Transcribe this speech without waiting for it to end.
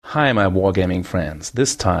Hi, my wargaming friends.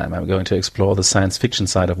 This time I'm going to explore the science fiction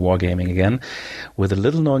side of wargaming again with a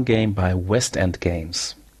little-known game by West End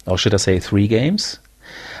Games. Or should I say 3 games?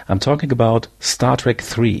 I'm talking about Star Trek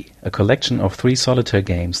 3, a collection of 3 solitaire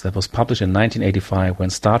games that was published in 1985 when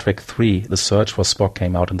Star Trek 3, The Search for Spock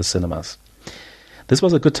came out in the cinemas. This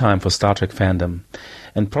was a good time for Star Trek fandom,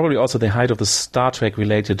 and probably also the height of the Star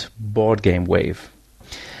Trek-related board game wave.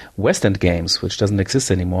 West End Games, which doesn't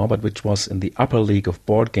exist anymore, but which was in the upper league of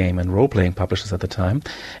board game and role-playing publishers at the time,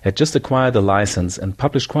 had just acquired the license and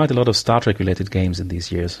published quite a lot of Star Trek-related games in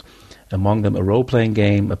these years. Among them a role-playing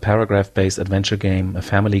game, a paragraph-based adventure game, a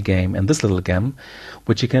family game, and this little game,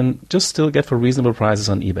 which you can just still get for reasonable prices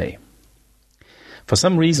on eBay. For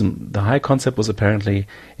some reason, the high concept was apparently,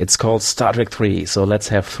 it's called Star Trek 3, so let's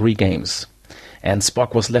have 3 games. And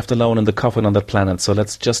Spock was left alone in the coffin on that planet, so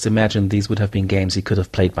let's just imagine these would have been games he could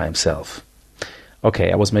have played by himself.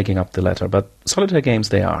 Okay, I was making up the letter, but solitaire games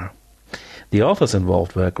they are. The authors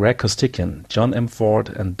involved were Greg Costikyan, John M. Ford,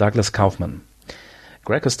 and Douglas Kaufman.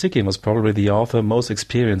 Greg Costikyan was probably the author most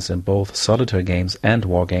experienced in both solitaire games and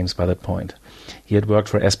war games by that point. He had worked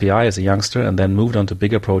for SPI as a youngster and then moved on to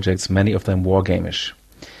bigger projects, many of them wargamish.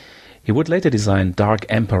 He would later design Dark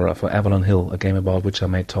Emperor for Avalon Hill, a game about which I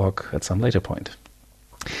may talk at some later point.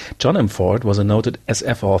 John M. Ford was a noted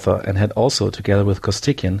SF author and had also, together with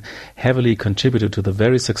Costikyan, heavily contributed to the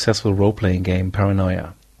very successful role-playing game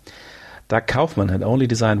Paranoia. Doug Kaufman had only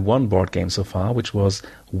designed 1 board game so far, which was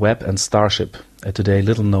Web and Starship, a today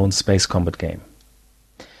little-known space combat game.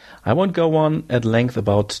 I won't go on at length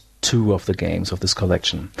about 2 of the games of this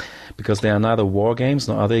collection, because they are neither war games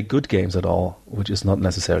nor are they good games at all, which is not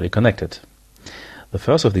necessarily connected. The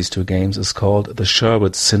first of these 2 games is called The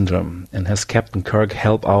Sherwood Syndrome and has Captain Kirk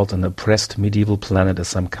help out an oppressed medieval planet as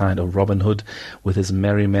some kind of Robin Hood with his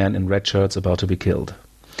merry men in red shirts about to be killed.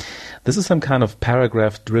 This is some kind of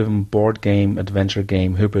paragraph-driven board game, adventure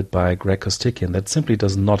game hybrid by Greg Costikyan that simply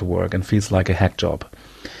does not work and feels like a hack job.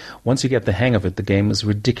 Once you get the hang of it, the game is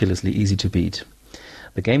ridiculously easy to beat.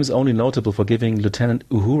 The game is only notable for giving Lieutenant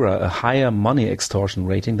Uhura a higher money extortion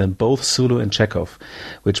rating than both Sulu and Chekhov,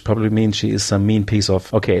 which probably means she is some mean piece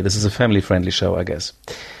of... Okay, this is a family-friendly show, I guess.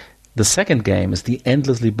 The second game is the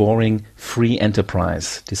endlessly boring Free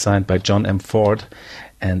Enterprise, designed by John M. Ford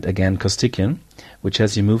and, again, Costikyan, which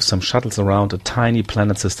has you move some shuttles around a tiny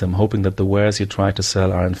planet system, hoping that the wares you try to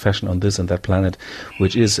sell are in fashion on this and that planet,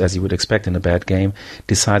 which is, as you would expect in a bad game,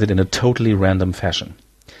 decided in a totally random fashion.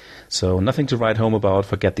 So nothing to write home about,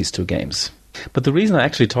 forget these 2 games. But the reason I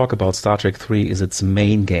actually talk about Star Trek 3 is its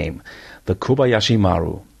main game, the Kobayashi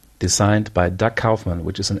Maru, designed by Doug Kaufman,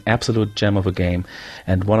 which is an absolute gem of a game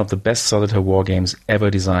and one of the best solitaire war games ever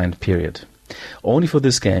designed, period. Only for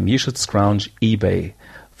this game you should scrounge eBay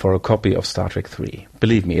for a copy of Star Trek 3.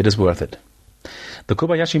 Believe me, it is worth it. The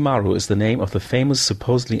Kobayashi Maru is the name of the famous,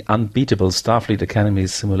 supposedly unbeatable Starfleet Academy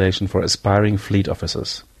simulation for aspiring fleet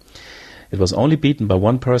officers. It was only beaten by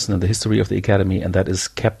 1 person in the history of the Academy, and that is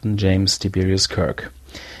Captain James Tiberius Kirk.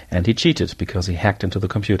 And he cheated because he hacked into the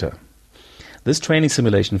computer. This training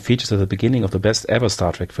simulation features at the beginning of the best ever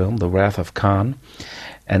Star Trek film, The Wrath of Khan,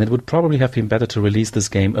 and it would probably have been better to release this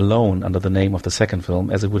game alone under the name of the second film,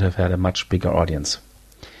 as it would have had a much bigger audience.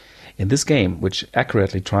 In this game, which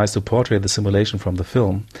accurately tries to portray the simulation from the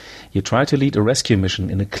film, you try to lead a rescue mission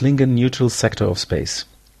in a Klingon-neutral sector of space.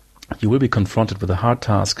 You will be confronted with the hard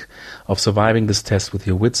task of surviving this test with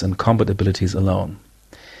your wits and combat abilities alone.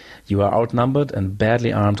 You are outnumbered and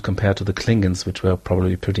badly armed compared to the Klingons, which were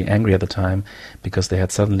probably pretty angry at the time because they had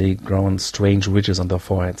suddenly grown strange ridges on their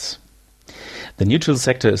foreheads. The neutral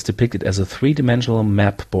sector is depicted as a 3-dimensional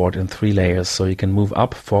map board in 3 layers, so you can move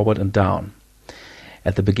up, forward and down.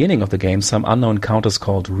 At the beginning of the game, some unknown counters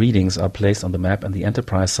called readings are placed on the map and the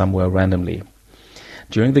Enterprise somewhere randomly.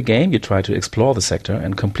 During the game, you try to explore the sector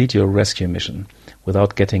and complete your rescue mission,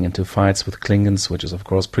 without getting into fights with Klingons, which is of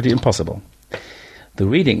course pretty impossible. The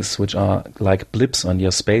readings, which are like blips on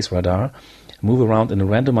your space radar, move around in a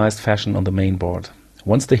randomized fashion on the main board.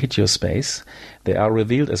 Once they hit your space, they are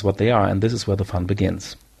revealed as what they are, and this is where the fun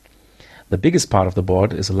begins. The biggest part of the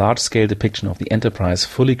board is a large-scale depiction of the Enterprise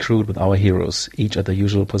fully crewed with our heroes, each at their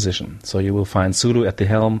usual position. So you will find Sulu at the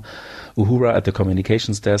helm, Uhura at the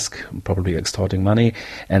communications desk, probably extorting money,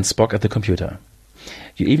 and Spock at the computer.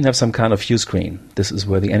 You even have some kind of view screen. This is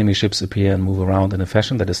where the enemy ships appear and move around in a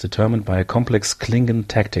fashion that is determined by a complex Klingon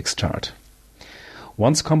tactics chart.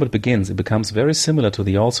 Once combat begins, it becomes very similar to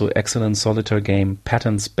the also excellent solitaire game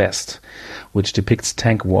Patton's Best, which depicts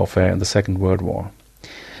tank warfare in the Second World War.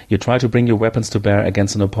 You try to bring your weapons to bear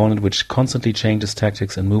against an opponent which constantly changes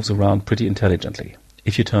tactics and moves around pretty intelligently.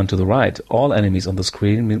 If you turn to the right, all enemies on the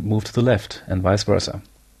screen move to the left, and vice versa.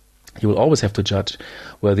 You will always have to judge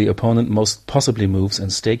where the opponent most possibly moves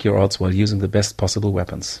and stake your odds while using the best possible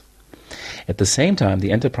weapons. At the same time,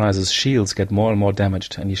 the Enterprise's shields get more and more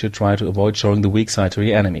damaged, and you should try to avoid showing the weak side to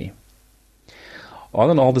your enemy. All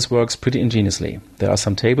in all, this works pretty ingeniously. There are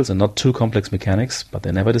some tables and not too complex mechanics, but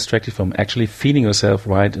they never distract you from actually feeling yourself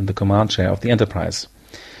right in the command chair of the Enterprise,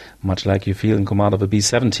 much like you feel in command of a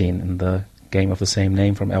B-17 in the game of the same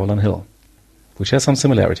name from Avalon Hill, which has some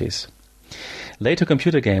similarities. Later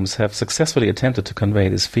computer games have successfully attempted to convey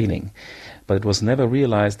this feeling, but it was never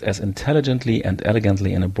realized as intelligently and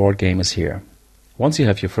elegantly in a board game as here. Once you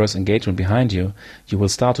have your first engagement behind you, you will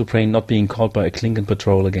start to pray not being caught by a Klingon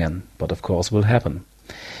patrol again, but of course will happen.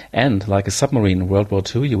 And, like a submarine in World War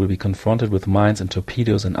II, you will be confronted with mines and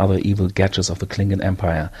torpedoes and other evil gadgets of the Klingon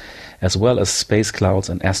Empire, as well as space clouds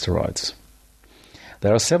and asteroids.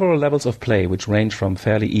 There are several levels of play which range from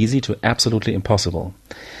fairly easy to absolutely impossible.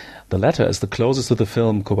 The latter is the closest to the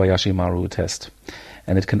film Kobayashi Maru test,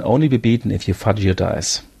 and it can only be beaten if you fudge your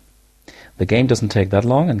dice. The game doesn't take that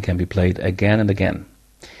long and can be played again and again.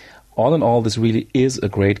 All in all, this really is a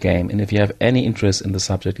great game, and if you have any interest in the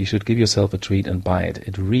subject, you should give yourself a treat and buy it.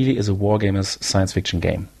 It really is a wargamer's science fiction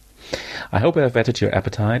game. I hope I have whetted your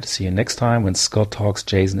appetite. See you next time when Scott talks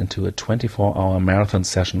Jason into a 24-hour marathon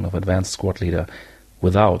session of Advanced Squad Leader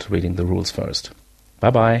without reading the rules first.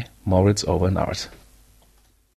 Bye-bye, Moritz over and out.